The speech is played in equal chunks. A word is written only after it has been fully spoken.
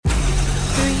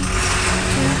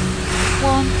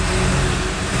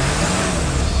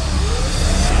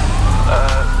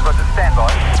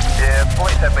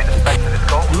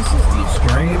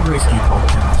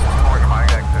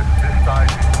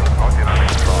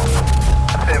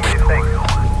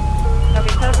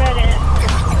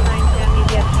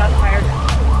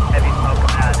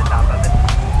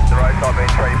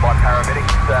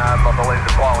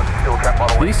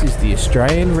This is the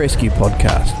Australian Rescue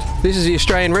Podcast. This is the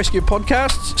Australian Rescue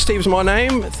Podcast. Steve's my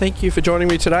name. Thank you for joining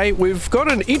me today. We've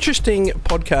got an interesting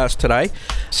podcast today.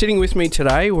 Sitting with me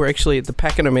today, we're actually at the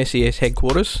Pakenham SES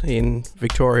headquarters in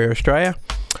Victoria, Australia.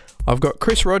 I've got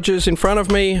Chris Rogers in front of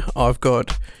me. I've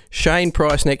got Shane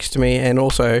Price next to me, and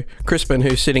also Crispin,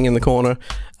 who's sitting in the corner.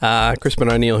 Crispin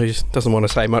O'Neill, who doesn't want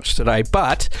to say much today.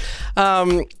 But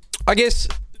I guess,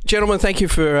 gentlemen, thank you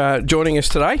for joining us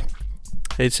today.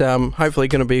 It's hopefully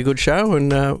going to be a good show,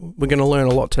 and we're going to learn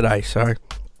a lot today. So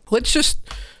let's just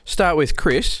start with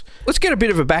Chris. Let's get a bit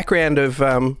of a background of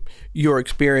your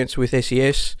experience with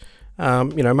SES,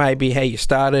 maybe how you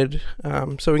started,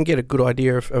 so we can get a good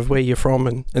idea of where you're from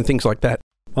and things like that.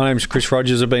 My name's Chris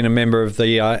Rogers. I've been a member of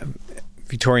the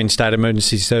Victorian State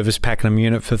Emergency Service Pakenham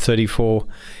unit for 34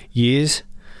 years,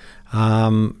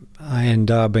 and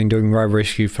I've been doing road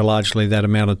rescue for largely that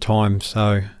amount of time,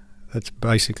 so that's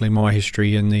basically my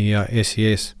history in the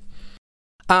SES.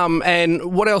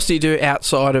 And what else do you do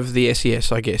outside of the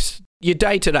SES, I guess? Your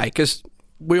day-to-day, because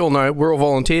we all know we're all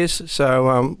volunteers,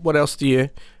 so what else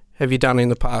have you done in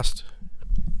the past?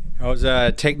 I was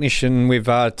a technician with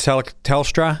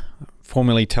Telstra,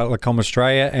 formerly Telecom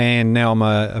Australia, and now I'm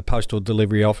a postal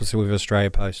delivery officer with Australia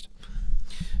Post.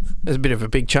 There's a bit of a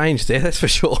big change there, that's for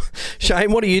sure.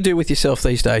 Shane, what do you do with yourself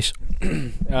these days?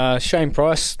 Shane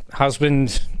Price,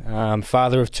 husband,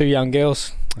 father of two young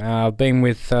girls. I've been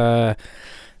with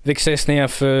VicSES now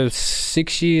for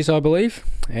 6 years, I believe,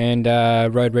 and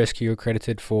road rescue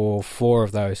accredited for 4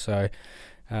 of those. So,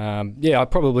 I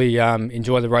probably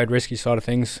enjoy the road rescue side of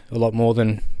things a lot more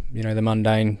than the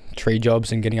mundane tree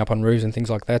jobs and getting up on roofs and things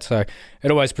like that. So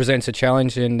it always presents a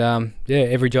challenge, and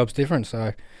every job's different.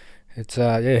 So it's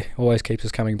always keeps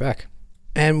us coming back.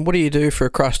 And what do you do for a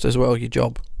crust as well, your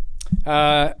job?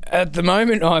 At the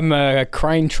moment, I'm a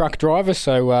crane truck driver,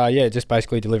 so just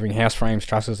basically delivering house frames,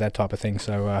 trusses, that type of thing.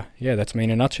 So that's me in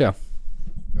a nutshell.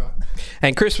 Right.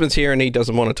 And Crispin's here, and he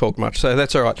doesn't want to talk much, so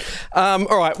that's all right.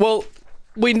 All right, well,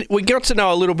 we got to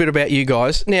know a little bit about you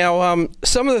guys. Now,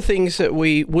 some of the things that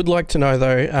we would like to know,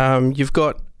 though, you've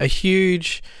got a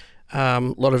huge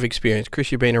lot of experience.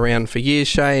 Chris, you've been around for years.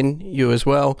 Shane, you as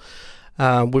well.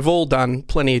 We've all done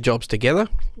plenty of jobs together,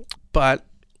 but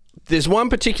there's one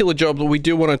particular job that we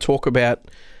do want to talk about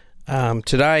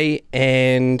today,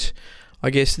 and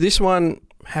I guess this one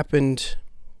happened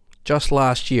just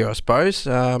last year, I suppose,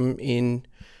 in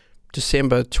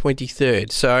December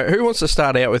 23rd. So who wants to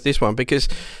start out with this one? Because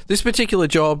this particular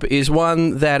job is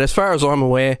one that, as far as I'm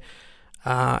aware,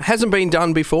 hasn't been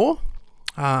done before,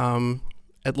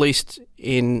 at least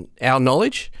in our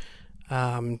knowledge,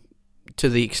 to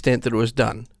the extent that it was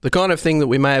done. The kind of thing that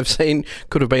we may have seen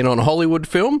could have been on a Hollywood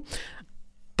film,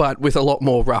 but with a lot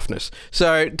more roughness.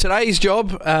 So today's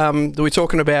job that we're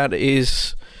talking about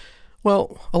is,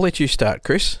 well, I'll let you start,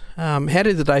 Chris. How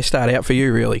did the day start out for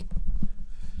you, really?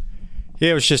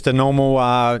 Yeah, it was just a normal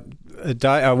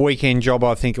a weekend job,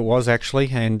 I think it was actually,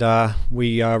 and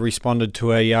we responded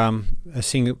to a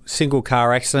single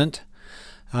car accident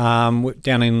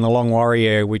down in the Long Warry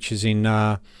area, which is in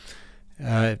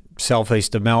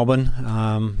southeast of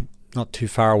Melbourne, not too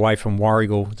far away from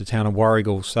Warragul, the town of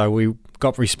Warragul. So we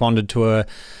got responded to a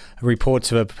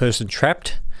reports of a person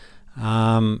trapped,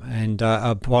 and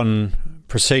upon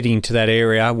proceeding to that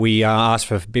area, we asked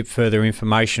for a bit further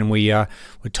information. We were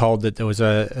told that there was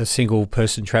a single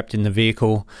person trapped in the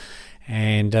vehicle,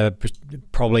 and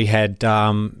probably had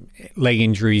leg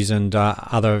injuries and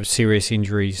other serious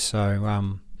injuries.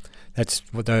 So that's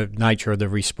what the nature of the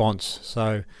response.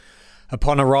 So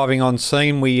upon arriving on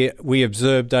scene, we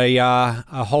observed a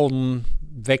Holden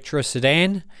Vectra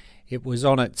sedan. It was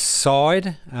on its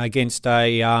side against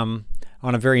on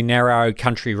a very narrow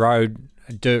country road,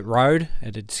 a dirt road.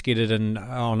 It had skidded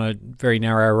on a very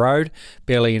narrow road.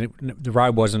 The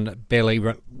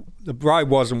road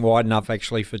wasn't wide enough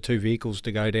actually for 2 vehicles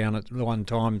to go down at one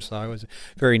time, so it was a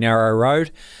very narrow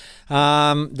road.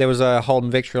 There was a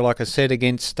Holden Vectra, like I said,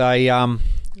 against on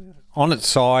its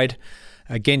side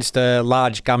against a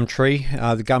large gum tree.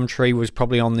 The gum tree was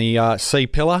probably on the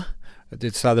C-pillar,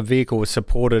 so the vehicle was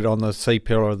supported on the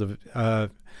C-pillar of the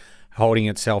holding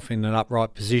itself in an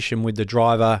upright position with the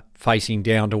driver facing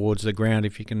down towards the ground,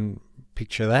 if you can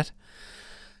picture that.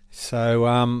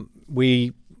 So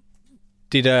we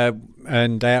did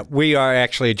we are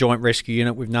actually a joint rescue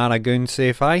unit with Narnagoon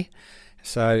CFA,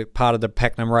 so part of the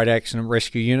Pakenham Road Accident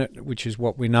Rescue Unit, which is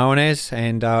what we're known as,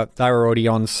 and they were already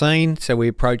on scene. So we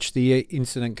approached the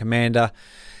incident commander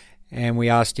and we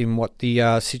asked him what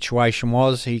the situation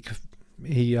was. He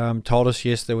told us,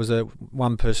 yes, there was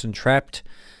one person trapped,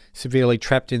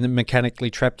 mechanically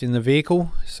trapped in the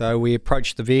vehicle. So we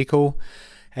approached the vehicle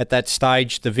At that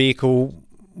stage, the vehicle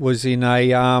was in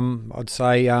a,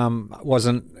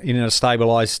 wasn't in a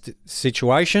stabilised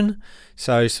situation.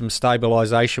 So some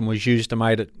stabilisation was used to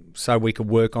make it so we could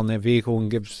work on their vehicle and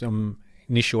give some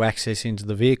initial access into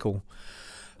the vehicle.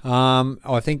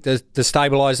 I think the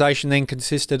stabilisation then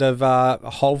consisted of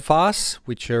holdfasts,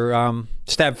 which are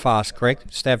stab fast, mate?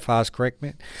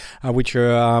 Which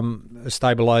are a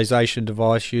stabilisation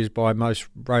device used by most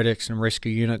road accident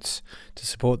rescue units to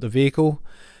support the vehicle,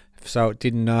 so it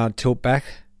didn't tilt back,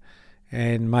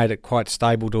 and made it quite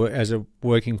stable as a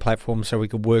working platform so we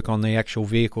could work on the actual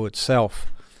vehicle itself.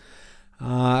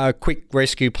 A quick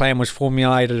rescue plan was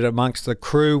formulated amongst the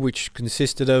crew, which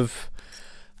consisted of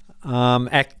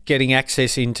getting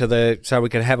access into so we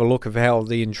could have a look of how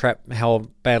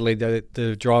badly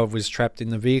the driver was trapped in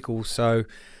the vehicle. So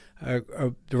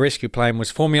the rescue plan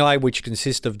was formulated, which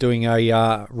consists of doing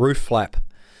a roof flap.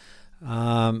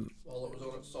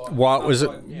 While it was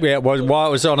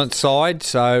on its side.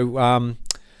 So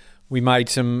we made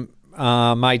some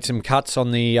cuts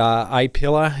on the A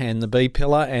pillar and the B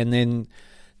pillar, and then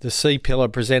the C pillar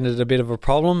presented a bit of a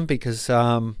problem because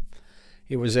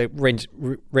it was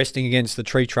resting against the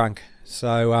tree trunk.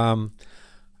 So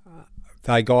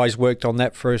they guys worked on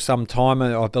that for some time.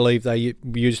 I believe they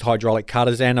used hydraulic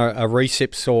cutters and a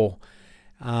recip saw,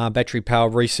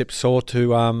 battery-powered recip saw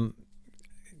to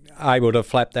able to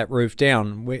flap that roof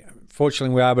down.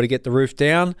 Fortunately, we were able to get the roof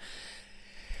down.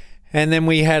 And then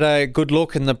we had a good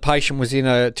look, and the patient was in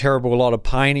a terrible lot of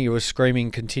pain. He was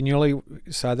screaming continually,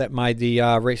 so that made the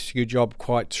rescue job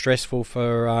quite stressful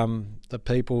for the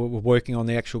people who were working on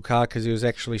the actual car, because he was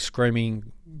actually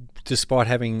screaming despite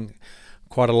having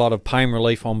quite a lot of pain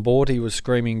relief on board. He was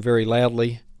screaming very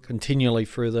loudly, continually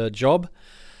through the job.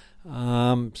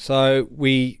 So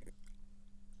we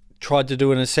tried to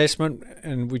do an assessment,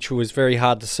 and which was very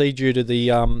hard to see due to the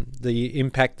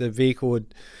impact the vehicle had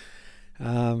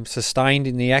sustained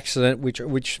in the accident,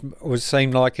 which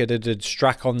seemed like it had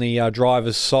struck on the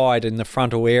driver's side in the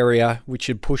frontal area, which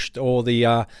had pushed all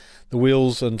the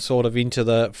wheels and sort of into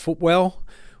the footwell.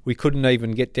 We couldn't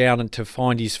even get down and to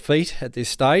find his feet at this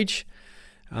stage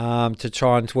to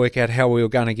try and work out how we were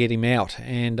going to get him out,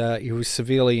 and he was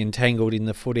severely entangled in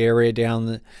the foot area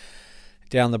down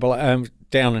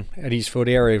at his foot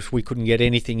area. We couldn't get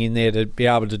anything in there to be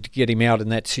able to get him out in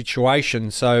that situation.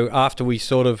 So after we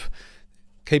sort of,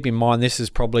 keep in mind this is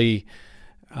probably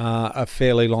a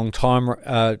fairly long time.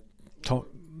 Are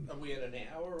we at an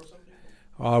hour or something?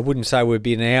 I wouldn't say we'd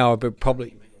be an hour, but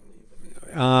probably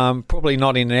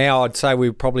not in an hour. I'd say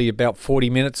we're probably about 40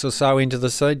 minutes or so into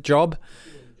the job.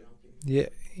 Yeah,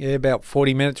 about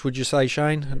 40 minutes, would you say,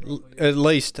 Shane? At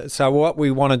least. So what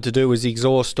we wanted to do was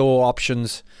exhaust all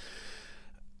options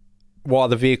while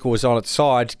the vehicle was on its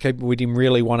side. We didn't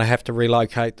really want to have to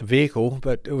relocate the vehicle,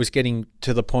 but it was getting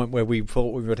to the point where we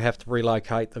thought we would have to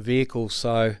relocate the vehicle,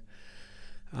 so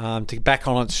to get back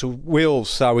on its wheels,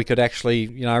 so we could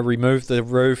actually, remove the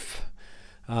roof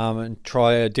and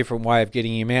try a different way of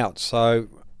getting him out. So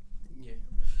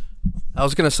I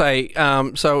was going to say,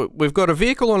 so we've got a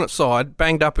vehicle on its side,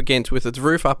 banged up against, with its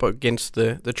roof up against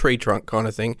the tree trunk kind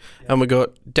of thing, and we've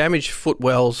got damaged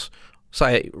footwells,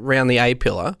 say, around the A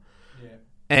pillar,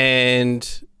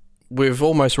 and we've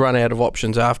almost run out of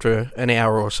options after an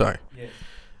hour or so.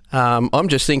 I'm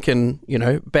just thinking,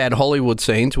 bad Hollywood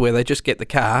scenes where they just get the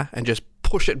car and just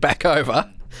push it back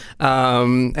over,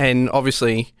 and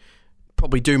obviously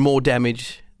probably do more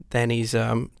damage than he's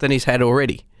had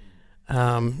already.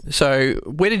 So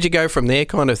where did you go from there,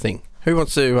 kind of thing? Who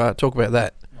wants to talk about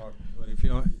that?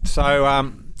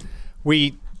 So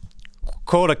we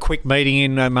called a quick meeting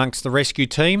in amongst the rescue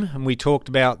team, and we talked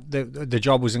about the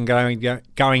job wasn't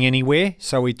going anywhere.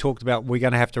 So we talked about we're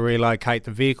going to have to relocate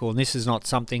the vehicle, and this is not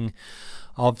something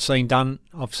I've seen done.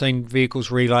 I've seen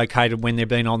vehicles relocated when they've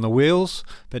been on the wheels,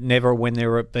 but never when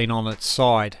they've been on its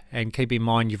side. And keep in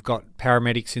mind, you've got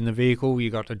paramedics in the vehicle,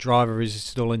 you've got the driver who's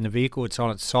still in the vehicle, it's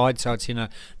on its side, so it's in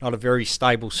not a very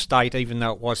stable state, even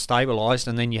though it was stabilised,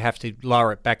 and then you have to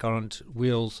lower it back on its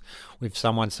wheels with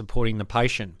someone supporting the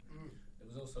patient.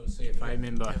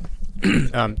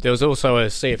 There was also a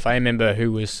CFA member.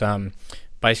 Who was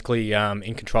basically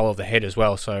in control of the head as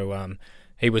well. So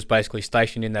he was basically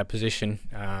stationed in that position,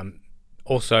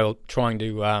 also trying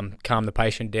to calm the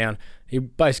patient down. He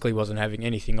basically wasn't having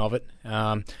anything of it.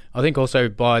 I think also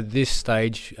by this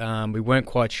stage we weren't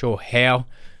quite sure how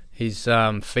his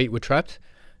feet were trapped.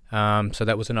 So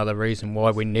that was another reason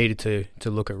why we needed to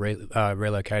look at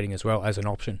relocating as well as an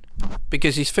option.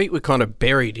 Because his feet were kind of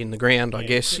buried in the ground, I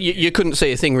guess. You couldn't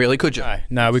see a thing really, could you?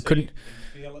 No, we couldn't.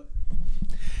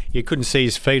 you couldn't see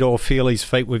his feet or feel his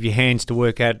feet with your hands to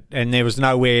work out, and there was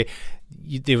no way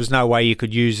you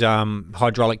could use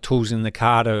hydraulic tools in the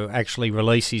car to actually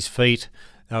release his feet.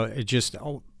 It just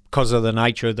because of the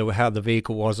nature of how the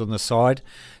vehicle was on the side,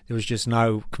 there was just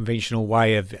no conventional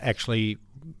way of actually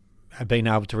being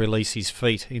able to release his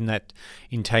feet in that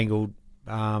entangled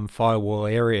firewall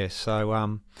area.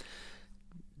 So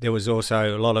there was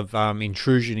also a lot of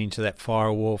intrusion into that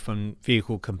firewall from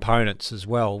vehicle components as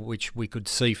well, which we could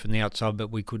see from the outside,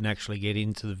 but we couldn't actually get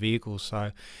into the vehicle.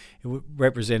 So it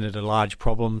represented a large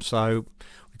problem. So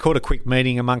we called a quick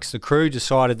meeting amongst the crew,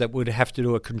 decided that we'd have to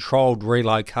do a controlled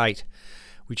relocate,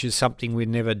 which is something we'd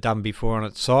never done before on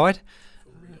its side,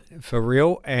 for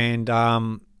real. And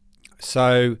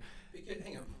so...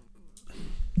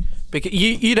 Because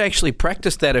you'd actually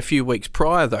practiced that a few weeks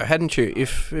prior, though, hadn't you?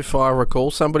 If I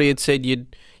recall, somebody had said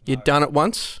you'd done it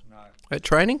once at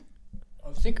training.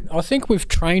 I think we've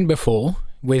trained before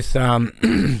with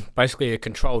basically a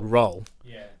controlled roll,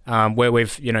 where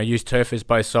we've used turfers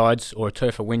both sides or a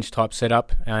turfer winch type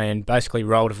setup, and basically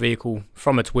rolled a vehicle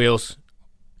from its wheels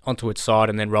onto its side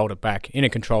and then rolled it back in a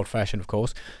controlled fashion, of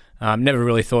course. Never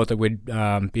really thought that we'd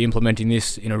be implementing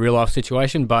this in a real life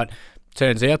situation, but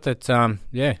turns out that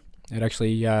it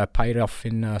actually paid off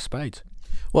in spades.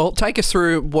 Well, take us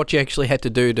through what you actually had to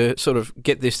do to sort of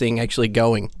get this thing actually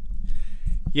going.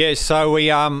 Yeah, so we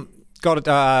got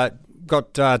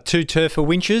two turfer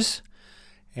winches,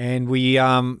 and we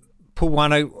put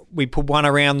one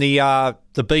around the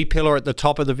B pillar at the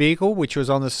top of the vehicle, which was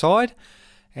on the side,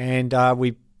 and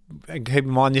keep in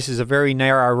mind this is a very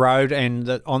narrow road,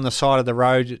 and on the side of the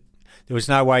road there was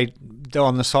no way.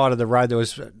 On the side of the road there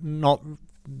was not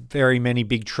very many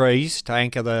big trees to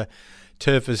anchor the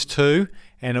turfers to,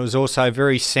 and it was also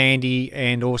very sandy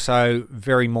and also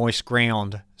very moist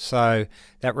ground, so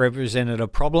that represented a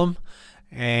problem.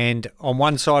 And on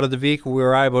one side of the vehicle we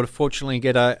were able to fortunately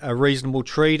get a reasonable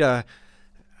tree. To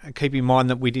keep in mind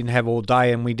that we didn't have all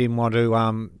day and we didn't want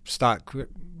to start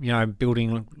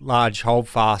building large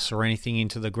holdfasts or anything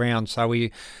into the ground, so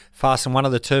we fastened one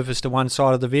of the turfers to one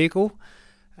side of the vehicle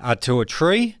to a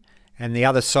tree, and the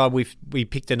other side we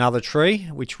picked another tree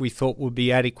which we thought would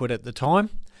be adequate at the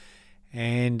time.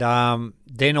 And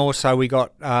then also we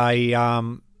got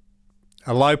a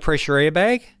low pressure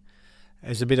airbag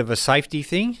as a bit of a safety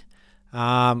thing,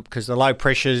 because the low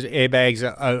pressure airbags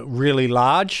are really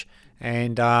large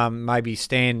and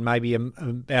maybe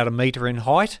about a metre in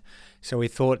height. So we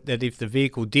thought that if the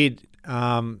vehicle did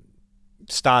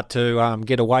start to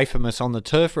get away from us on the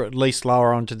turf, or at least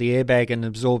lower onto the airbag and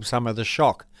absorb some of the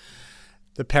shock.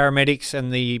 The paramedics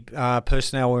and the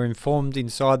personnel were informed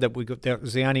inside that that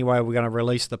was the only way we were going to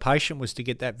release the patient, was to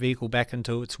get that vehicle back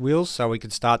into its wheels so we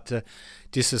could start to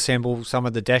disassemble some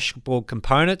of the dashboard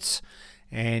components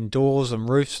and doors and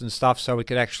roofs and stuff, so we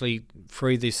could actually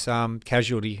free this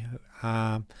casualty.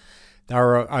 They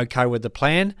were okay with the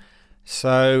plan.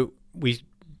 So we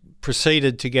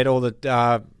proceeded to get all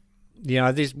the...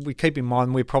 we keep in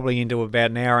mind we're probably into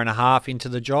about an hour and a half into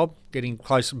the job, getting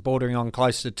close, bordering on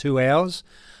close to 2 hours,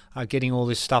 getting all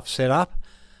this stuff set up.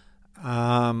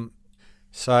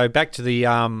 So back to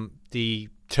the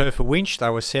turfer winch, they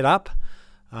were set up.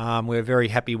 We're very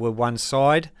happy with one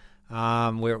side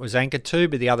where it was anchored to,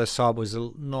 but the other side was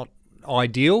not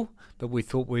ideal, but we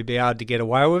thought we'd be able to get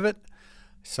away with it.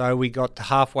 So we got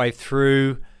halfway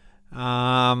through.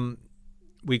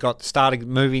 We got started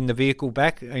moving the vehicle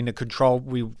back in a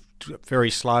controlled,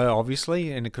 very slow,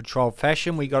 obviously, in a controlled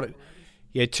fashion. We got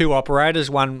two operators,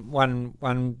 one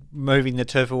moving the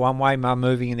turfer one way, mum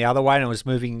moving in the other way, and it was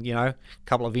moving, a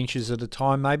couple of inches at a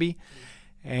time maybe.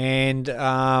 And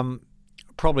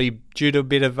probably due to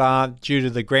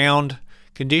the ground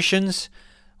conditions,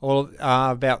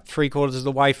 about 3/4 of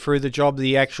the way through the job,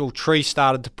 the actual tree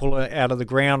started to pull it out of the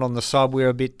ground on the side we were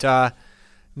a bit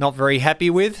not very happy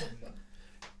with.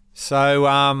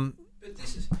 So,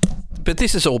 but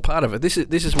this is all part of it. This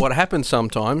is what happens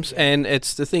sometimes, and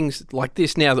it's the things like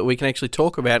this now that we can actually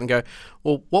talk about and go,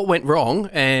 well, what went wrong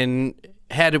and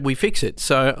how did we fix it?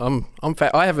 So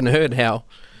I haven't heard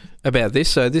about this,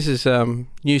 so this is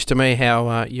news to me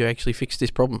how you actually fixed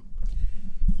this problem.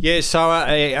 Yeah, so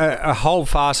a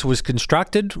holdfast was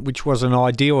constructed, which wasn't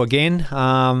ideal again,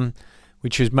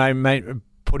 which was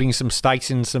putting some stakes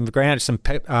in some ground,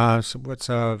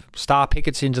 star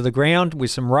pickets into the ground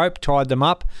with some rope, tied them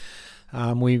up.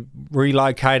 We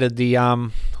relocated the.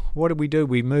 What did we do?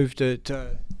 We moved it.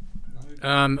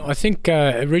 I think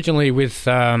originally with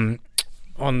on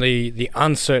the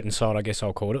uncertain side, I guess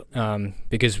I'll call it,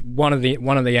 because one of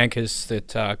the anchors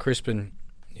that Crispin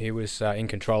he was in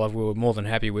control of, we were more than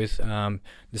happy with. The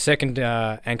second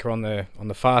anchor on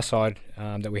the far side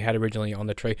that we had originally on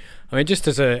the tree. I mean, just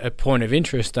as a point of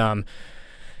interest,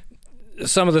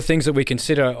 some of the things that we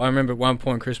consider. I remember at one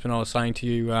point, Crispin, I was saying to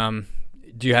you,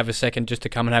 do you have a second just to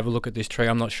come and have a look at this tree?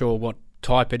 I'm not sure what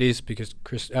type it is because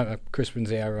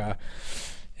Crispin's our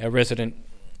resident,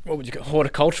 what would you call,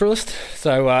 horticulturalist.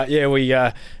 So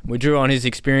we drew on his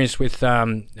experience with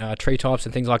tree types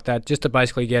and things like that, just to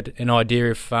basically get an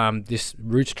idea if this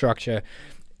root structure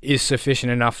is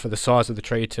sufficient enough for the size of the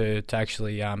tree to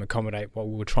actually accommodate what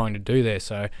we were trying to do there.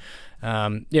 So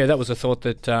that was a thought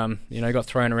that got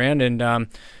thrown around, and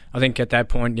I think at that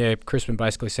point, Crispin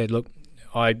basically said, look,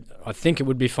 I think it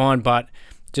would be fine, but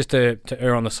just to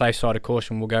err on the safe side of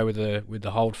caution, we'll go with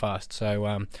the hold fast.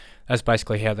 So that's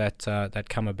basically how that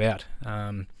come about.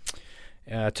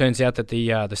 Turns out that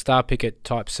the star picket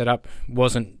type setup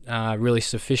wasn't really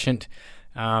sufficient,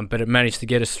 but it managed to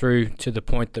get us through to the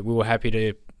point that we were happy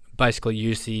to basically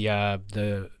use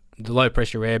the low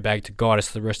pressure airbag to guide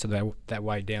us the rest of that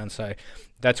way down. So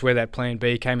that's where that plan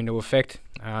B came into effect,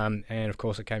 and of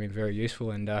course it came in very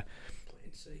useful. And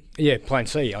plan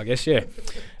C, I guess.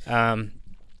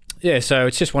 So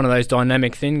it's just one of those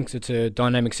dynamic things. It's a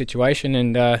dynamic situation,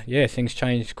 and things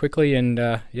changed quickly, and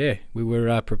we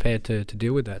were prepared to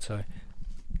deal with that. So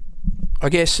I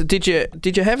guess, did you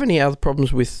have any other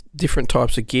problems with different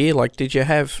types of gear? Like, did you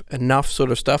have enough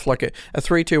sort of stuff, like a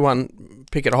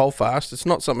 3-2-1 picket hold fast? It's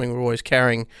not something we're always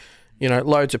carrying,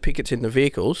 loads of pickets in the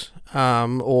vehicles,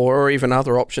 or even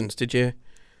other options.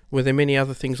 Were there many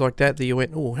other things like that you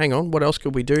went, oh, hang on, what else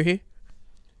could we do here?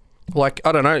 Like,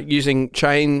 I don't know, using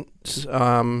chains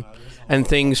and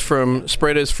things from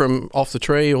spreaders from off the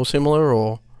tree or similar,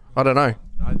 or I don't know.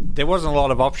 There wasn't a lot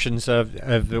of options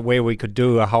of where we could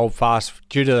do a hold fast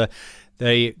due to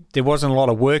there wasn't a lot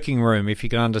of working room, if you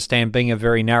can understand, being a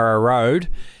very narrow road,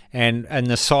 and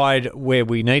the side where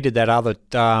we needed that other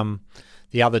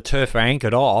the other turf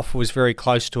anchored off was very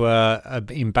close to a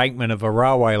embankment of a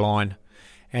railway line,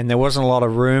 and there wasn't a lot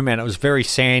of room, and it was very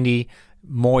sandy,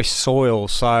 moist soil,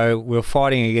 so we were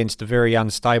fighting against a very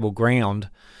unstable ground,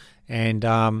 and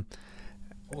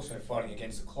also fighting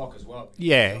against the clock as well.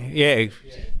 Yeah. We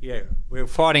were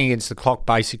fighting against the clock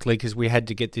basically because we had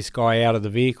to get this guy out of the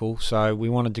vehicle, so we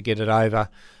wanted to get it over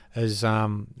as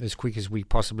quick as we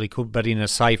possibly could, but in a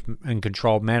safe and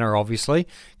controlled manner, obviously.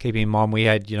 Keeping in mind we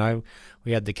had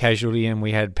the casualty and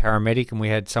we had paramedic and we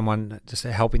had someone just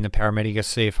helping the paramedic, a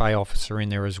CFA officer in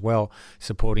there as well,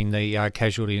 supporting the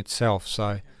casualty itself.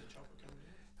 So,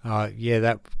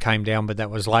 that came down, but that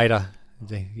was later.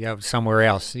 Somewhere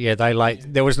else.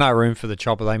 There was no room for the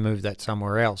chopper. They moved that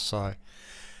somewhere else.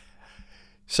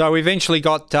 So we eventually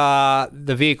got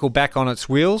the vehicle back on its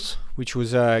wheels, which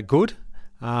was good.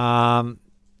 And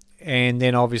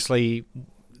then obviously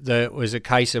it was a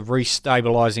case of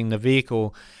restabilising the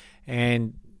vehicle.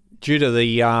 And due to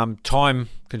the time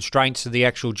constraints of the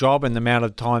actual job and the amount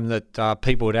of time that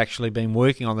people had actually been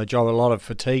working on the job, a lot of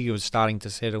fatigue was starting to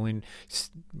set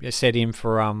in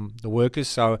for the workers.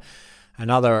 So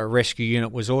another rescue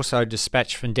unit was also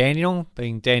dispatched from Dandenong,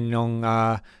 being Dandenong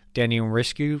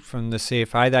Rescue from the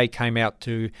CFA. They came out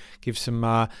to give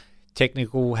some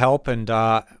technical help and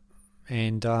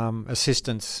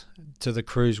assistance to the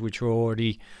crews, which were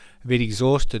already a bit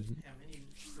exhausted.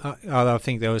 I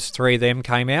think there was 3 of them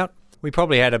came out. We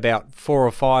probably had about 4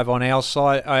 or 5 on our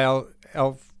side,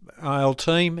 our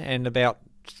team, and about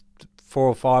 4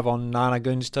 or 5 on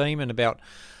Nanagoon's team, and about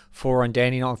 4 on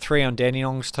Dandenong, 3 on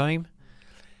Dandenong's team.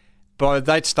 By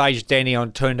that stage,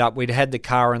 Dandenong turned up. We'd had the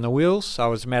car and the wheels, so it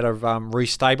was a matter of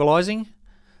restabilising,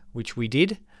 which we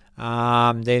did.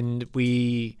 Then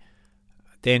we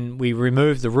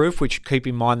removed the roof, which, keep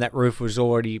in mind, that roof was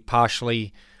already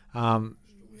partially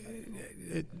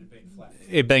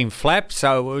it had been flapped,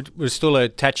 so it was still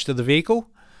attached to the vehicle.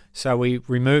 So we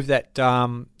removed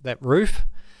that roof,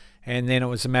 and then it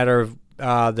was a matter of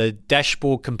the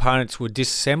dashboard components were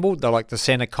disassembled. They're like the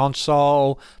centre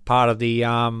console, part of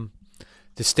the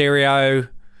stereo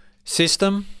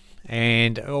system,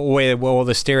 and where all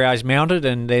the stereos mounted.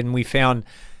 And then we found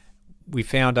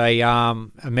a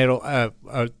metal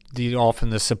often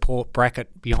the support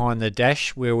bracket behind the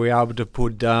dash, where we were able to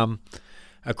put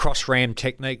a cross ram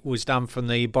technique was done from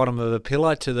the bottom of the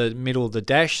pillar to the middle of the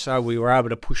dash, so we were able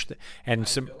to push and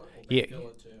then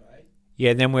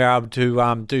we were able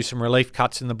to do some relief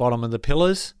cuts in the bottom of the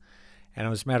pillars, and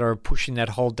it was a matter of pushing that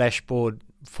whole dashboard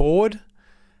forward.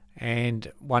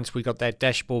 And once we got that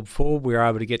dashboard forward, we were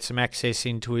able to get some access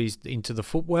into the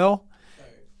footwell.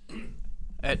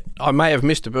 I may have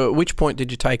missed it, but at which point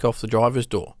did you take off the driver's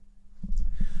door?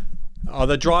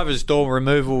 The driver's door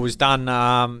removal was done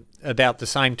about the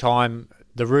same time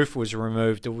the roof was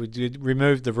removed. We did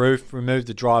remove the roof, remove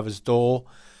the driver's door,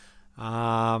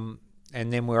 and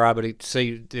then we were able to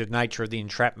see the nature of the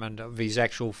entrapment of his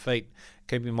actual feet.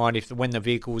 Keep in mind, when the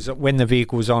vehicle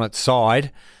was on its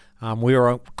side, we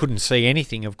couldn't see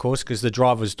anything, of course, because the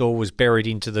driver's door was buried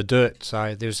into the dirt,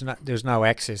 so there's no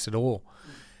access at all.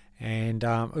 And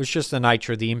it was just the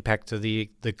nature of the impact of the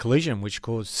collision, which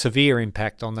caused severe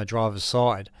impact on the driver's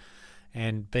side.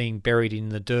 And being buried in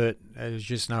the dirt, there was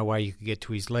just no way you could get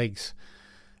to his legs.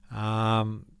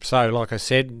 So, like I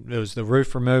said, there was the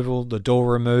roof removal, the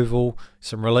door removal,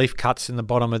 some relief cuts in the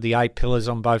bottom of the A-pillars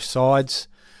on both sides,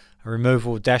 a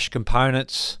removal of dash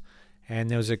components, and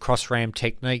there was a cross-ram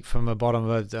technique from the bottom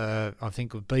of the, I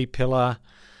think, of B-pillar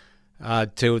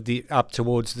up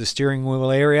towards the steering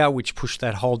wheel area, which pushed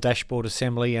that whole dashboard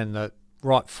assembly and the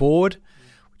right forward,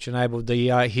 which enabled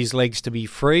his legs to be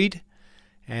freed.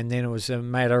 And then it was a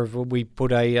matter of we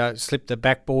slipped the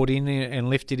backboard in and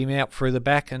lifted him out through the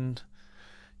back, and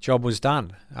job was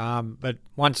done. But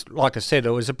once, like I said,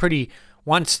 it was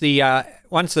once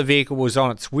the vehicle was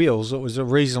on its wheels, it was a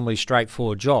reasonably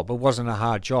straightforward job. It wasn't a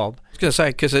hard job. I was going to say,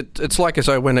 because it's like as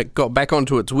though when it got back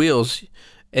onto its wheels,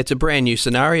 it's a brand new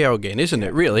scenario again, isn't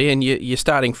it, really? And you're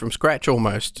starting from scratch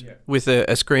almost with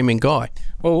a screaming guy.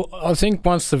 Well, I think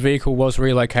once the vehicle was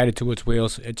relocated to its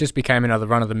wheels, it just became another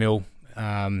run-of-the-mill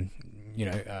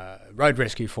road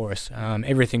rescue for us.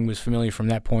 Everything was familiar from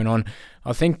that point on.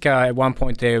 I think at one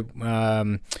point there,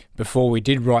 before we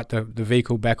did right the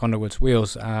vehicle back onto its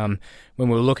wheels, when we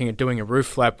were looking at doing a roof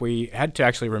flap, we had to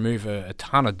actually remove a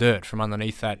ton of dirt from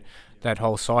underneath that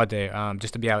whole side there,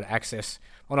 just to be able to access,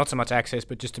 well, not so much access,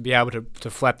 but just to be able to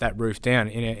flap that roof down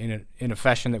in a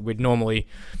fashion that we'd normally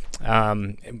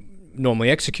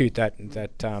execute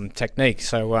that technique.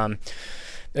 So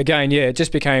again, it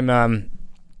just became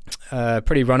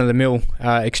pretty run-of-the-mill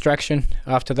extraction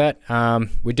after that.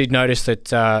 We did notice that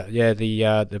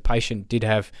the patient did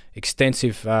have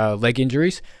extensive leg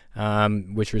injuries,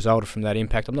 which resulted from that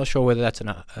impact. I'm not sure whether that's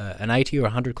an 80 or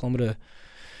 100 kilometre.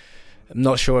 I'm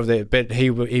not sure of that, but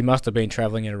he must have been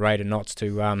travelling at a rate of knots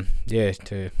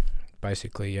to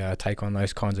basically take on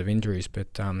those kinds of injuries.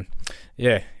 But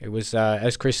it was,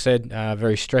 as Chris said,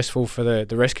 very stressful for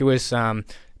the rescuers.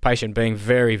 Patient being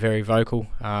very, very vocal.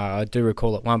 I do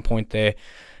recall at one point there,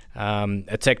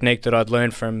 a technique that I'd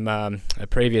learned from a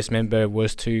previous member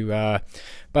was to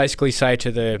basically say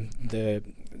to the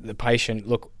patient,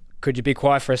 look, could you be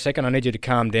quiet for a second? I need you to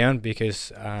calm down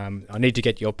because I need to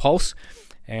get your pulse.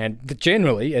 And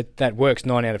generally, that works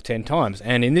 9 out of 10 times.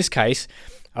 And in this case,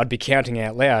 I'd be counting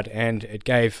out loud, and it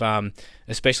gave,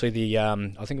 especially the,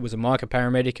 I think it was a Micah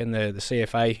paramedic and the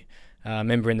CFA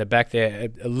member in the back there,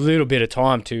 a little bit of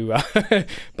time to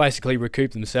basically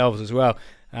recoup themselves as well.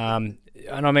 And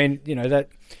I mean, that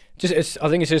I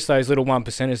think it's just those little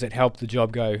 1%ers that help the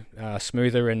job go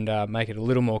smoother and make it a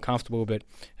little more comfortable. But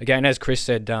again, as Chris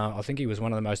said, I think he was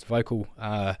one of the most vocal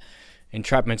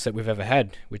entrapments that we've ever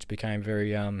had, which became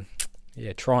very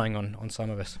trying on some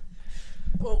of us.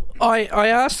 Well, I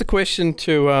asked the question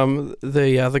to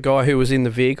the guy who was in the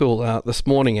vehicle this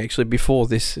morning, actually, before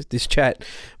this chat.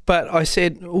 But I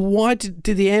said, why did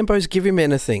the Ambos give him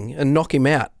anything and knock him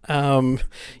out?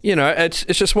 It's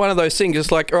just one of those things.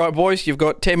 It's like, all right, boys, you've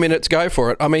got 10 minutes, go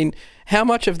for it. I mean, how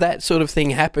much of that sort of thing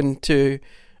happened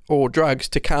or drugs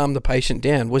to calm the patient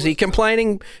down? Was he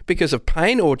complaining because of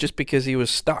pain or just because he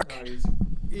was stuck?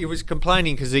 He was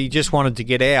complaining because he just wanted to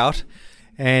get out.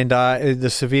 And the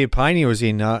severe pain he was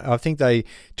in, I think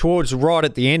towards right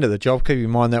at the end of the job, keep in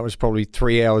mind that was probably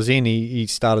 3 hours in, he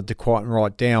started to quieten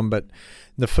right down. But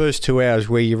the first 2 hours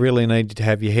where you really needed to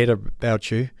have your head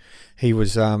about you, he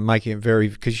was making it very,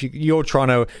 because you're trying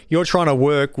to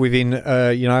work within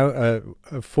a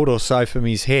foot or so from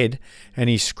his head, and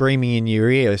he's screaming in your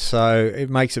ear. So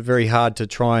it makes it very hard to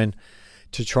try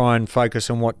and focus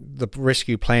on what the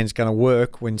rescue plan's going to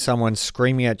work when someone's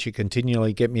screaming at you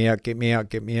continually, get me out, get me out,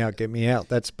 get me out, get me out.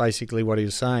 That's basically what he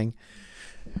was saying,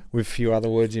 with a few other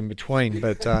words in between.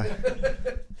 But I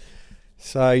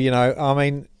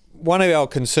mean, one of our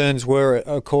concerns were,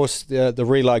 of course, the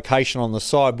relocation on the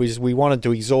side was we wanted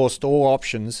to exhaust all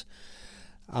options.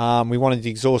 We wanted to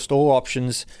exhaust all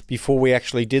options before we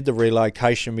actually did the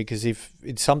relocation, because if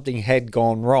something had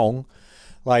gone wrong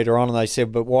later on, and they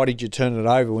said, but why did you turn it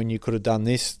over when you could have done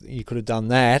this, you could have done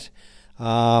that?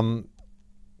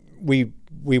 We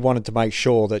wanted to make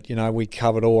sure that we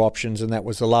covered all options, and that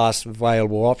was the last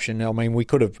available option. I mean, we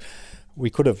could have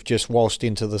just waltzed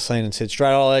into the scene and said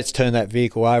straight, let's turn that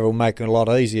vehicle over, we'll make it a lot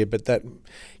easier. But that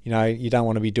you don't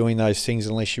want to be doing those things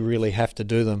unless you really have to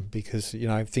do them, because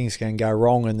things can go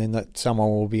wrong, and then that someone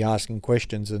will be asking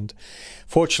questions. And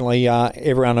fortunately,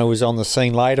 everyone who was on the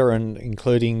scene later, and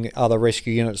including other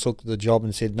rescue units, looked at the job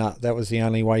and said, no, that was the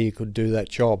only way you could do that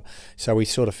job. So we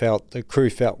sort of the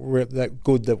crew felt that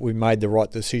good that we made the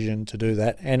right decision to do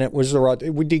that, and it was the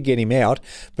right. We did get him out,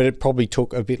 but it probably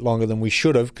took a bit longer than we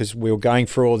should have, because we were going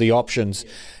through all the options.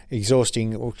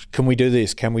 Exhausting. Can we do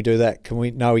this? Can we do that?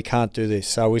 No, we can't do this.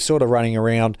 So we're sort of running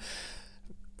around.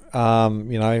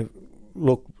 It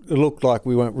looked like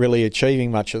we weren't really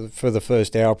achieving much for the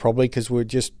first hour, probably because we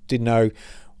just didn't know.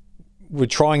 We're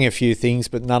trying a few things,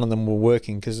 but none of them were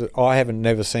working, because I haven't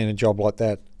never seen a job like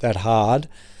that hard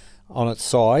on its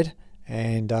side,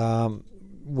 and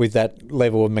with that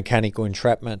level of mechanical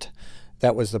entrapment.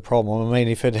 That was the problem. I mean,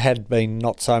 if it had been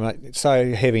not so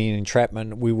heavy in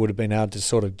entrapment, we would have been able to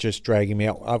sort of just drag him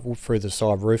out up through the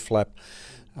side roof flap.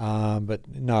 But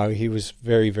no, he was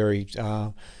very, very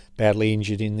badly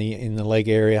injured in the leg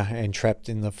area and trapped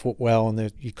in the footwell,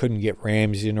 and you couldn't get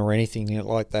rams in or anything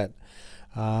like that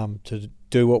to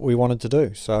do what we wanted to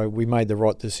do. So we made the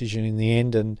right decision in the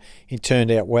end, and it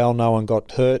turned out well. No one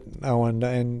got hurt.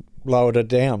 And lowered it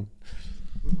down.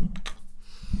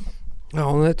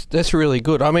 Oh, that's really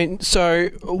good. I mean, so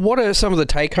what are some of the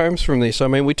take-homes from this? I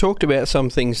mean, we talked about some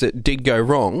things that did go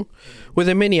wrong. Were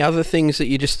there many other things that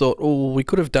you just thought, oh, we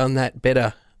could have done that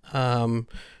better,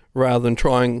 rather than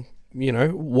trying,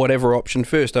 whatever option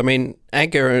first? I mean,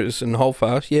 anchors and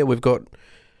holdfast, yeah, we've got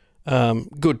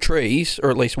good trees, or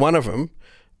at least one of them,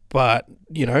 but,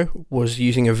 was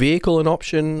using a vehicle an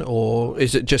option, or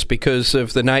is it just because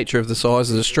of the nature of the size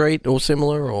of the street or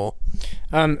similar, or...?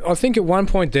 I think at one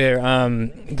point there,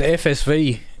 the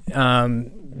FSV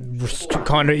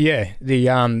kind of,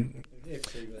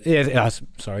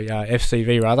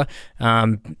 FCV rather.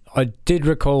 I did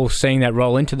recall seeing that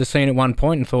roll into the scene at one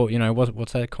point and thought,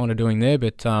 what's that kind of doing there?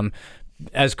 But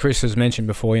as Chris has mentioned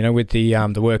before, with the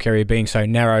work area being so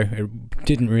narrow, it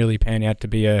didn't really pan out to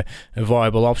be a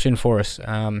viable option for us.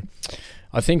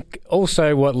 I think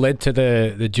also what led to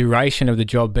the duration of the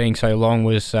job being so long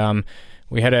was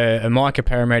we had a MICA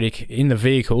paramedic in the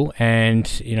vehicle, and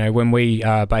when we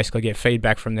basically get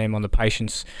feedback from them on the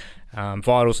patient's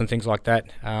vitals and things like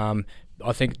that,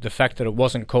 I think the fact that it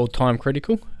wasn't called time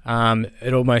critical,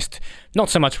 it almost not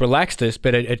so much relaxed us,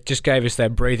 but it just gave us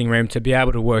that breathing room to be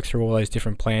able to work through all those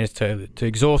different plans to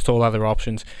exhaust all other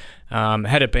options.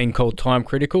 Had it been called time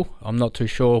critical, I'm not too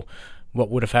sure what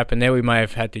would have happened there. We may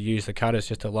have had to use the cutters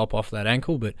just to lop off that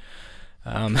ankle, but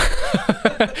I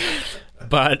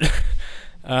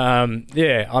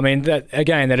mean,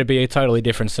 that'd be a totally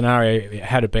different scenario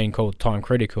had it been called time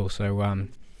critical. So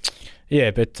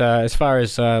but as far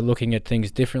as looking at things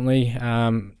differently,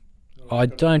 I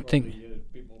don't think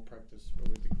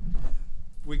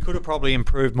we could have probably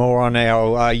improved more on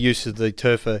our use of the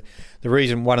turf. One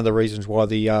of the reasons why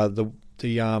the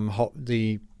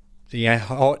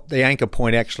anchor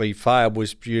point actually failed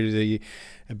was due to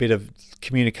a bit of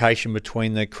communication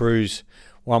between the crews.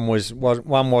 One wasn't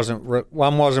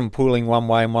pulling one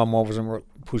way and one wasn't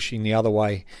pushing the other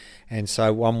way, and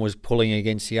so one was pulling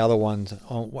against the other one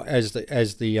as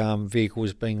the vehicle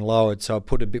was being lowered. So it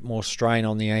put a bit more strain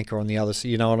on the anchor on the other. So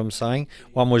you know what I'm saying?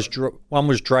 One was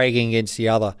dragging against the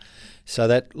other, so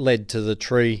that led to the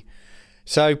tree.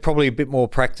 So probably a bit more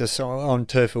practice on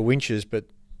turf or winches, but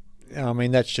I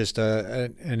mean that's just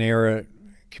an error.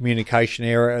 Communication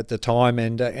error at the time,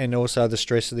 and also the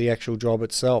stress of the actual job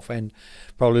itself, and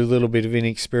probably a little bit of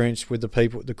inexperience with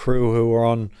the crew who were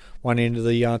on one end of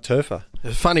the turfer.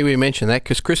 It's funny we mentioned that,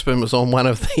 because Crispin was on one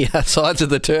of the sides of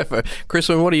the turfer.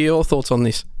 Crispin, what are your thoughts on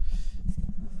this?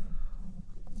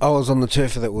 I was on the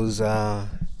turfer that was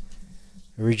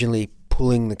originally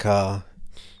pulling the car,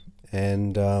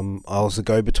 and I was the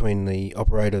go-between the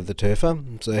operator of the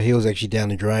turfer, so he was actually down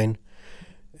the drain,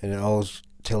 and I was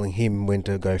telling him when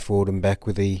to go forward and back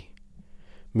with the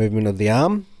movement of the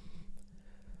arm.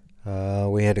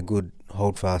 We had a good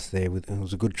hold fast there. It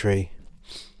was a good tree.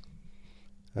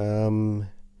 Probably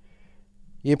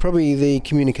the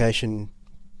communication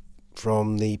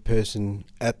from the person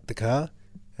at the car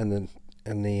and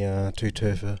the two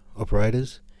turfer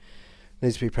operators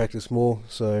needs to be practiced more.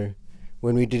 So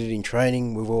when we did it in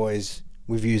training,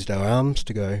 we've used our arms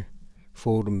to go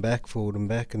forward and back,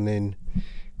 and then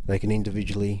they can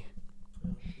individually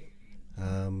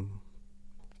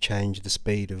change the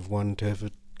speed of one turfer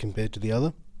compared to the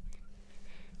other.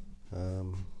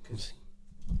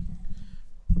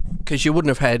 Because you wouldn't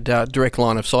have had direct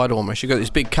line of sight almost. You've got this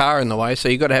big car in the way, so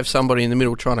you've got to have somebody in the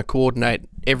middle trying to coordinate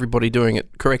everybody doing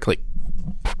it correctly.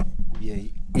 Yeah,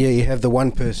 you have the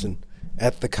one person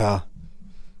at the car,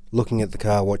 looking at the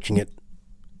car, watching it,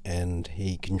 and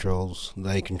they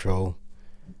control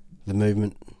the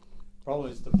movement. The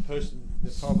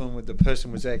problem with the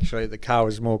person was actually the car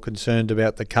was more concerned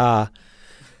about the car,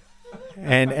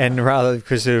 and rather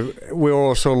because we were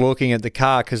all sort of looking at the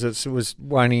car because it was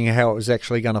wondering how it was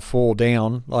actually going to fall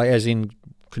down, like as in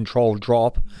controlled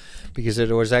drop, because it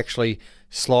was actually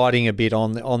sliding a bit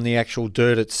on the actual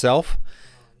dirt itself,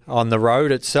 on the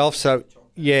road itself. So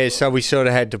yeah, so we sort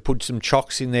of had to put some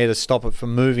chocks in there to stop it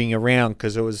from moving around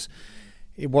because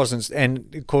it wasn't,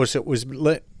 and of course it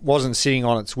wasn't sitting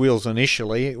on its wheels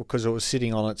initially because it was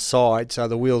sitting on its side, so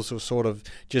the wheels were sort of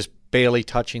just barely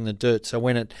touching the dirt. So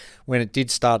when it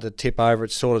did start to tip over,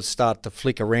 it sort of started to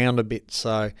flick around a bit.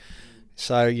 So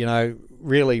you know,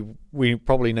 really we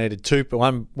probably needed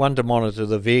one to monitor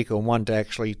the vehicle and one to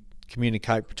actually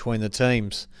communicate between the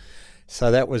teams.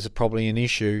 So that was probably an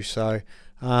issue. So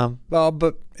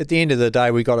but at the end of the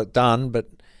day we got it done, but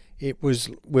we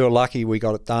were lucky we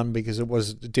got it done because it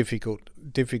was difficult.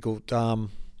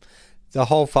 The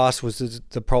whole fast was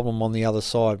the problem on the other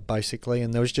side, basically,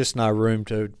 and there was just no room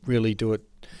to really do it.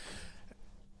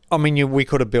 I mean, we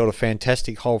could have built a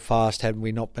fantastic whole fast had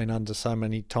we not been under so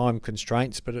many time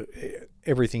constraints, but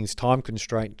everything's time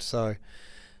constraint, so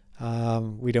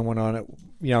we don't want to,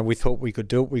 you know, we thought we could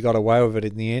do it. We got away with it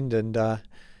in the end, and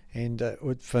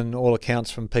from all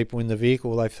accounts from people in the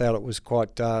vehicle, they felt it was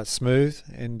quite smooth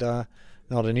and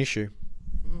not an issue.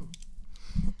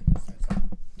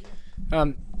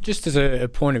 Just as a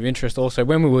point of interest also,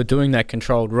 when we were doing that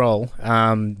controlled roll,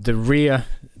 the rear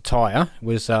tyre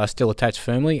was still attached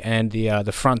firmly, and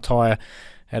the front tyre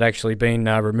had actually been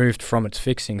removed from its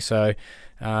fixing. So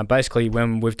basically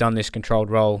when we've done this controlled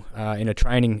roll in a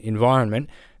training environment,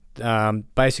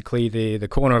 basically the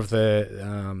corner of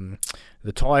the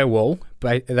tyre wall,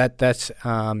 that's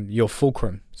your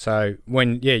fulcrum. So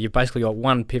you've basically got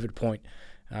one pivot point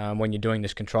when you're doing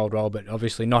this controlled roll, but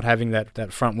obviously not having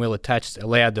that front wheel attached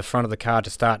allowed the front of the car to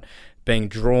start being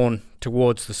drawn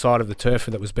towards the side of the turf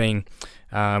that was being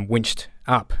winched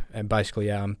up and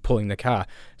basically pulling the car.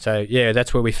 So yeah,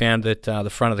 that's where we found that the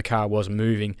front of the car was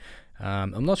moving.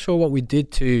 I'm not sure what we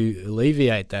did to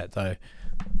alleviate that though.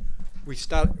 We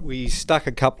stuck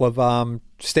a couple of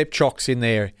step chocks in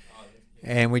there,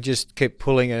 and we just kept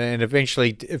pulling it, and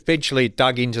eventually it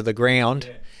dug into the ground.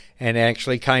 Yeah. And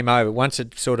actually came over. Once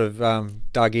it sort of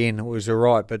dug in, it was all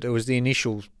right, but it was the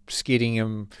initial skidding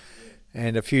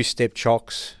and a few step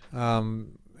chocks,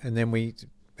 and then we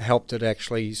helped it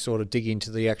actually sort of dig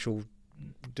into the actual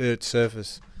dirt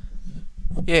surface.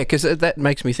 Yeah, because that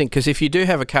makes me think, because if you do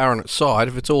have a car on its side,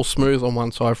 if it's all smooth on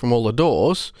one side from all the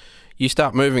doors, you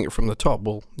start moving it from the top,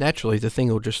 well, naturally the thing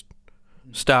will just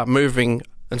start moving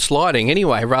and sliding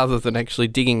anyway, rather than actually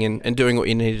digging and doing what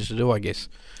you needed to do, I guess.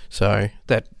 So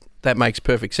that makes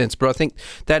perfect sense. But I think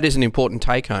that is an important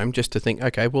take-home, just to think,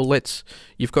 okay, well,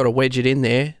 you've got to wedge it in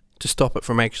there to stop it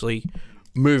from actually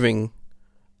moving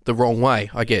the wrong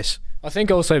way, I guess. I think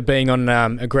also being on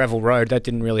a gravel road, that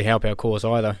didn't really help our cause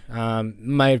either.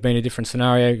 May have been a different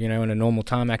scenario, you know, in a normal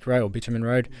tarmac road or bitumen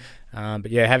road. But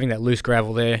yeah, having that loose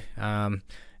gravel there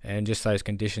and just those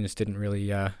conditions didn't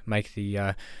really make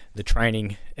the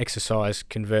training exercise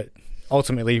convert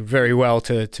ultimately very well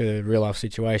to real life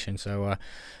situation. So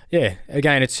yeah,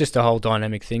 again, it's just a whole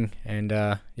dynamic thing, and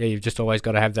you've just always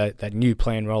got to have that new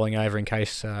plan rolling over in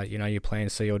case your plan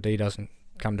C or D doesn't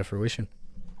come to fruition.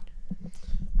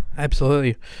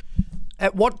 Absolutely.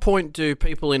 At what point do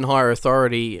people in higher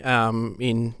authority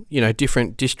in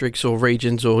different districts or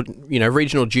regions or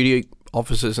regional duty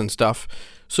officers and stuff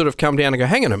sort of come down and go,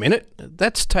 hang on a minute,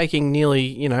 that's taking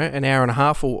nearly an hour and a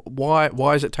half, or why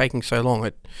is it taking so long?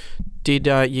 Did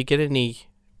you get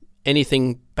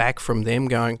anything back from them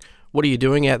going, what are you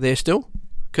doing out there still?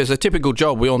 Because a typical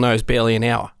job we all know is barely an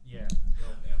hour.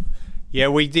 Yeah,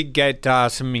 we did get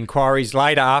some inquiries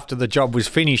later after the job was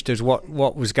finished as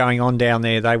what was going on down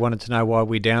there. They wanted to know why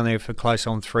we're down there for close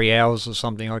on 3 hours or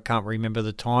something. I can't remember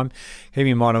the time. Keep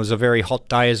in mind it was a very hot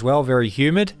day as well, very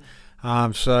humid.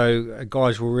 So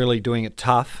guys were really doing it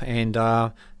tough, and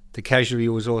the casualty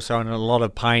was also in a lot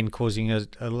of pain, causing a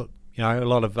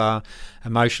lot of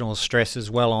emotional stress as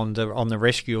well on the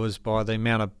rescuers by the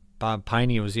amount of pain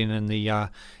he was in and the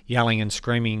yelling and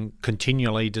screaming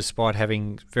continually despite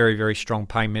having very, very strong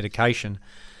pain medication.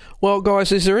 Well,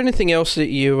 guys, is there anything else that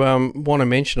you want to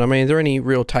mention? I mean, are there any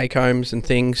real take-homes and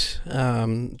things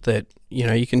that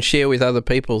you can share with other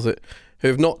people who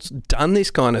have not done this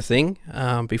kind of thing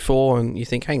before, and you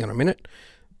think, hang on a minute,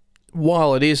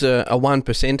 while it is a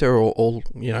 1%er or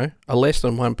a less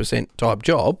than 1% type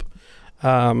job,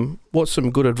 what's some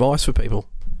good advice for people?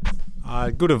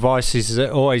 Good advice is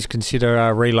that always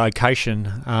consider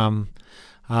relocation.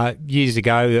 Years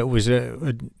ago, it was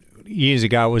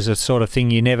a sort of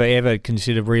thing you never ever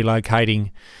considered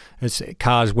relocating. It's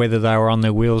cars, whether they were on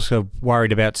their wheels, are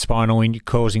worried about spinal injury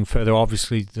causing further.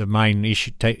 Obviously, the main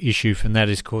issue from that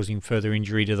is causing further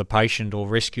injury to the patient or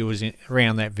rescuers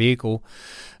around that vehicle.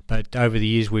 But over the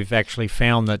years, we've actually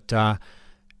found that to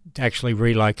actually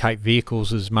relocate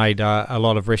vehicles has made a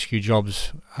lot of rescue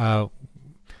jobs go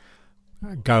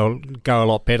a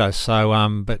lot better.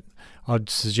 So, but I'd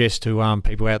suggest to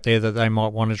people out there that they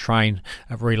might want to train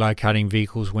at relocating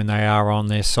vehicles when they are on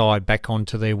their side back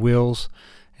onto their wheels.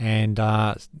 And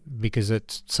because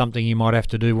it's something you might have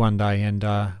to do one day, and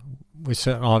I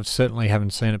certainly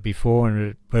haven't seen it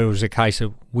before, but it was a case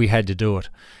of we had to do it,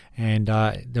 and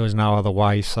there was no other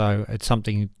way. So it's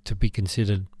something to be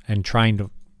considered and trained.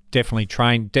 Definitely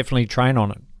train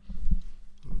on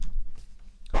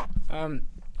it.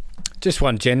 Just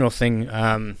one general thing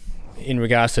in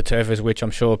regards to turfers, which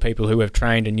I'm sure people who have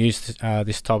trained and used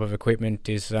this type of equipment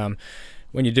is.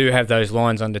 When you do have those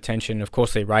lines under tension, of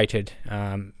course they're rated,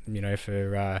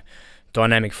 for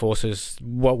dynamic forces.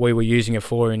 What we were using it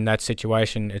for in that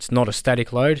situation, it's not a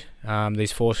static load.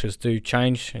 These forces do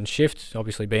change and shift,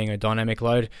 obviously being a dynamic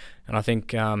load. And I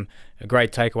think a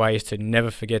great takeaway is to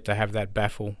never forget to have that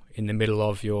baffle in the middle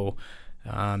of your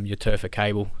turfer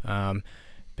cable.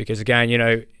 Because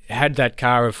again, had that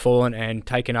car have fallen and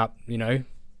taken up,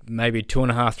 maybe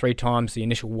 2.5, 3 times the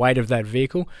initial weight of that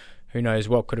vehicle, who knows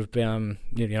what could have been,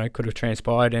 could have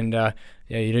transpired, and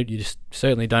you just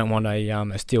certainly don't want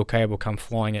a steel cable come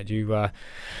flying at you. I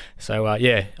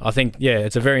think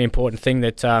it's a very important thing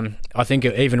that I think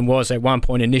it even was at one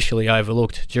point initially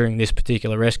overlooked during this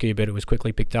particular rescue, but it was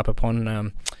quickly picked up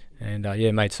upon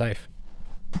and made safe.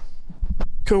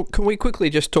 Can we quickly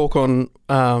just talk on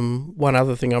one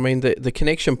other thing? I mean, the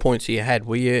connection points you had,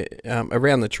 were you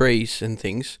around the trees and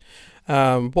things?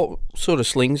 What sort of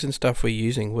slings and stuff were you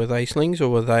using? Were they slings or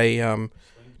were they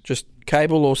just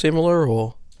cable or similar?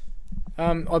 Or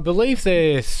I believe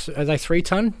are they 3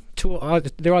 ton?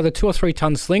 They're either 2 or 3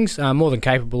 ton slings, more than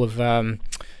capable of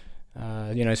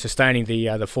sustaining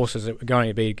the forces that were going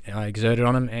to be exerted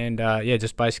on them, and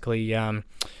just basically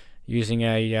using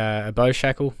a bow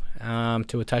shackle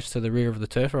to attach to the rear of the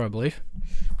turfer, I believe.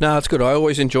 No, that's good. I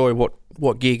always enjoy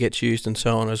what gear gets used and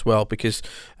so on as well, because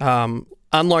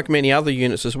unlike many other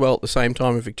units as well at the same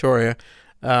time in Victoria,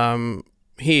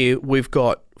 here we've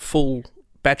got full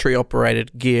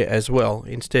battery-operated gear as well,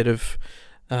 instead of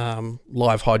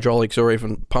live hydraulics or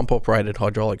even pump-operated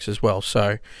hydraulics as well.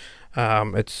 So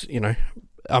it's,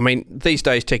 these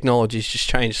days technology's just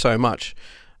changed so much,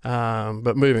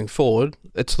 but moving forward,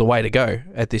 it's the way to go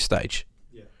at this stage.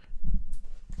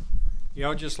 Yeah,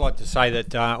 I'd just like to say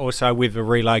that also with the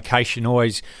relocation,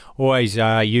 always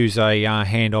use a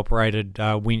hand-operated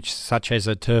winch such as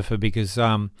a turfer, because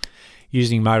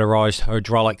using motorised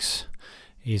hydraulics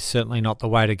is certainly not the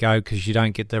way to go, because you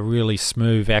don't get the really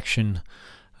smooth action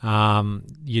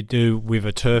you do with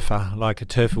a turfer. Like a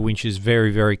turfer winch is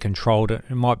very, very controlled. It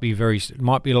might be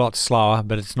a lot slower,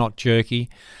 but it's not jerky.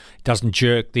 Doesn't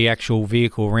jerk the actual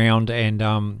vehicle around, and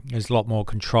is a lot more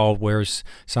controlled, whereas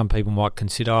some people might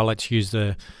consider, let's use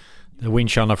the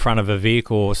winch on the front of a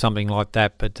vehicle or something like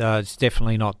that, but it's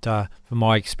definitely not, from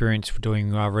my experience for doing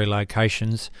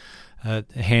relocations,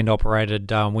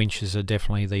 hand-operated winches are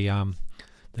definitely the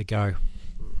go.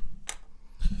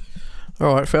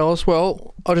 All right, fellas.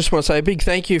 Well, I just want to say a big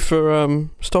thank you for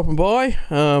stopping by,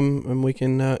 and we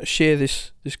can share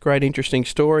this great, interesting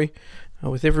story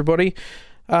with everybody.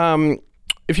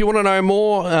 If you want to know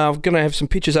more, I'm going to have some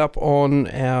pictures up on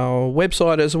our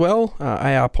website as well,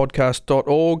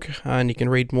 arpodcast.org, and you can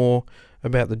read more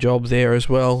about the job there as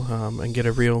well, and get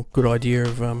a real good idea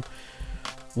of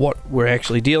what we're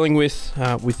actually dealing with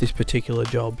this particular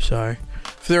job. So,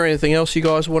 if there anything else you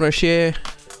guys want to share?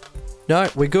 No,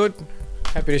 we're good.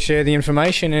 Happy to share the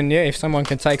information, and if someone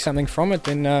can take something from it,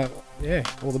 then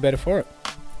all the better for it.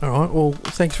 All right, well,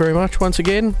 thanks very much once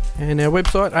again. And our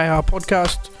website,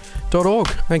 arpodcast.org.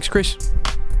 Thanks, Chris.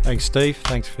 Thanks, Steve.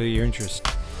 Thanks for your interest.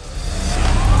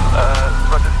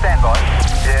 Roger, stand by.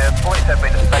 Yeah, police have been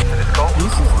dispatched to this call.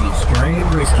 This is the Australian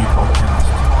Rescue Podcast.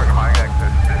 Remote access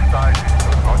to this stage.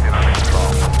 Roger, under control.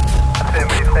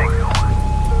 Stand with you, thanks.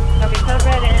 Okay, so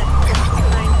red and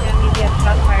 910, you get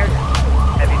shot fired.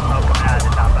 Heavy smoke coming out of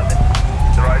the top of it.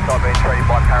 The roadside being treated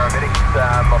by paramedics.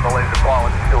 I believe the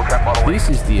pilot is still trapped by the This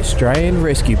is the Australian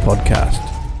Rescue Podcast.